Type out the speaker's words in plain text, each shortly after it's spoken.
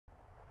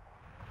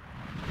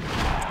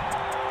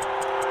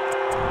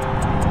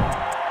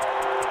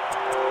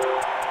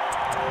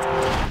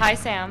Hi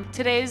Sam.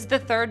 Today's the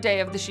third day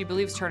of the She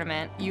Believes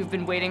tournament. You've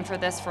been waiting for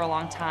this for a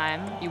long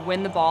time. You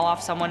win the ball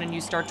off someone and you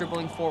start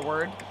dribbling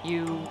forward.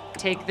 You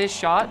take this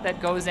shot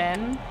that goes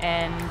in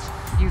and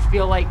you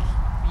feel like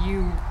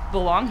you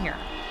belong here.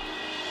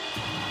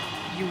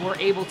 You were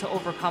able to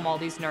overcome all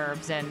these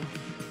nerves and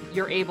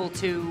you're able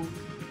to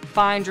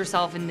find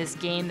yourself in this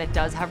game that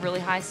does have really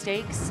high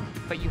stakes,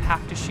 but you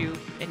have to shoot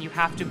and you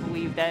have to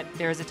believe that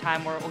there's a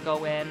time where it will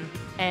go in,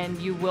 and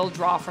you will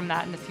draw from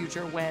that in the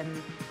future when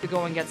the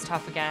going gets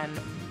tough again.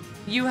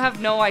 You have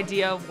no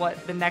idea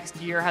what the next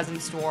year has in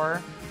store.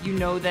 You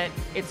know that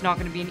it's not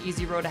going to be an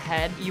easy road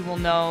ahead. You will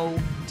know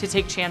to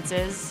take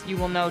chances, you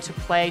will know to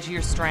play to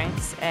your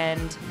strengths,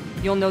 and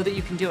you'll know that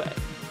you can do it.